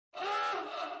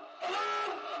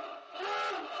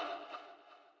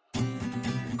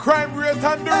Crime rate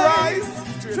on the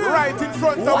rise, right in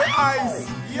front of our eyes.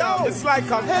 Yo, it's like a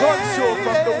gun show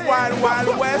from the wild,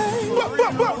 wild west.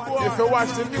 If you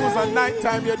watch the news at night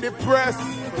time, you're depressed.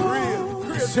 Real.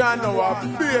 Shano,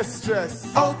 a beer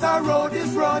stress. Outer road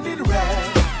is running red.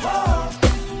 Whoa.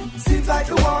 Seems like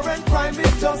the war and crime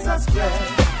is just a spread.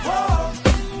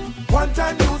 Whoa. One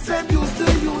time use them used to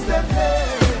use them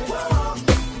head. Whoa.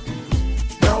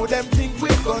 Now them think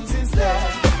with guns instead.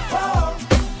 Whoa.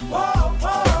 Whoa.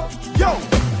 Whoa. Yo,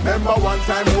 remember one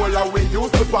time all we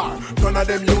used to bar. None of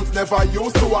them youths never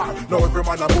used to war. Now every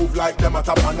man a move like them at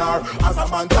a panar. As a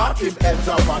man talking edge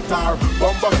of a tar.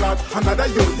 Bomber clot, another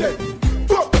youth dead.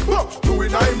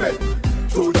 Doing I met.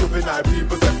 Two juvenile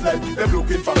people set fled. Them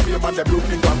looking for fame and them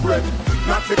looking for bread.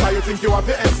 Not because you think you have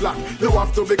your head slack. You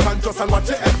have to be conscious and watch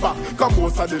your head back. Come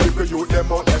most of the little youth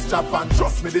them out let's chop. And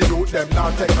trust me the youth them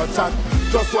now take a chat.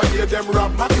 Just one day them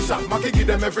rap Mackie shot. Mackie give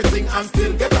them everything and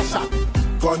still get a shot.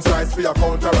 Guns rise for your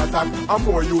counter-attack. And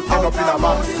more youth end up in a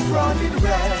box. Is running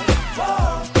red.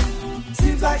 Whoa.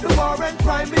 Seems like the war and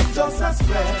crime is just a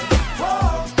spread.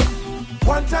 Whoa.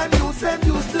 One time use them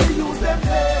used to use them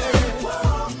head.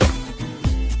 Whoa.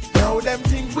 Now them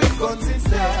think with guns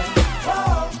instead.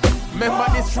 Whoa. Remember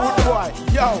this root boy,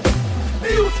 yo. The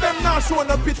youth them now showing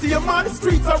no pity, man. The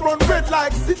streets are run red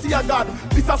like city of God.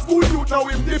 This a school youth now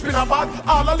him deep in a bag.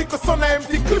 All a little son of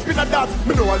empty clip in a dad.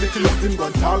 Me know a little youth him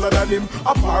gone taller than him.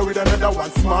 A par with another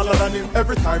one smaller than him.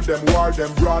 Every time them war,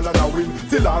 them brawl and a win.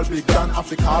 Till all big gun have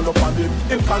to call up on him.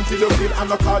 Him continue kill and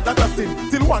no call that a sin.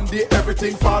 Till one day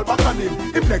everything fall back on him.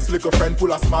 Him next little friend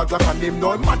pull a small Glock on him.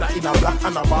 No mother in a black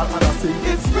and a ball and a sing.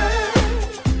 It's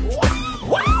red.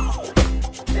 Wow.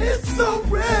 It's so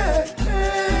red.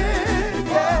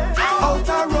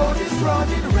 Outer road is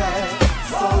running red.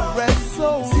 So red,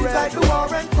 so Seems red. like the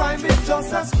war and crime is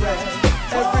just a spread.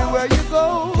 Everywhere you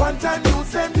go, One time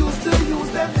use them used to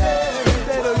use them head.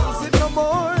 they don't use it no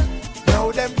more.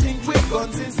 Now them think with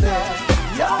guns instead.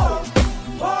 Yo,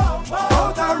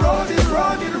 outer road is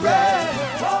running red.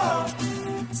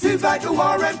 Seems like the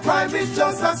war and crime is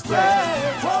just a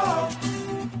spread.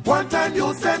 One time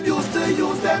use them used to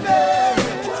use them head.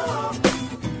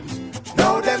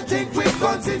 Now them think with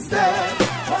guns instead.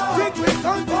 Think with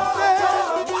guns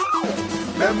instead.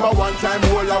 Remember one time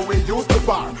all we used to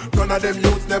bar. None of them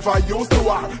youths never used to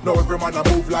war. Now every man a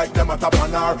move like them at a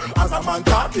panar. As a man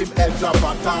talk him edge of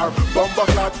a tar. Bomber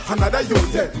clot, another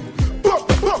youth dead.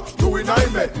 Doing I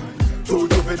met. Two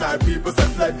juvenile people set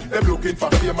fled. Them looking for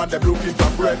fame and them looking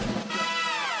for bread.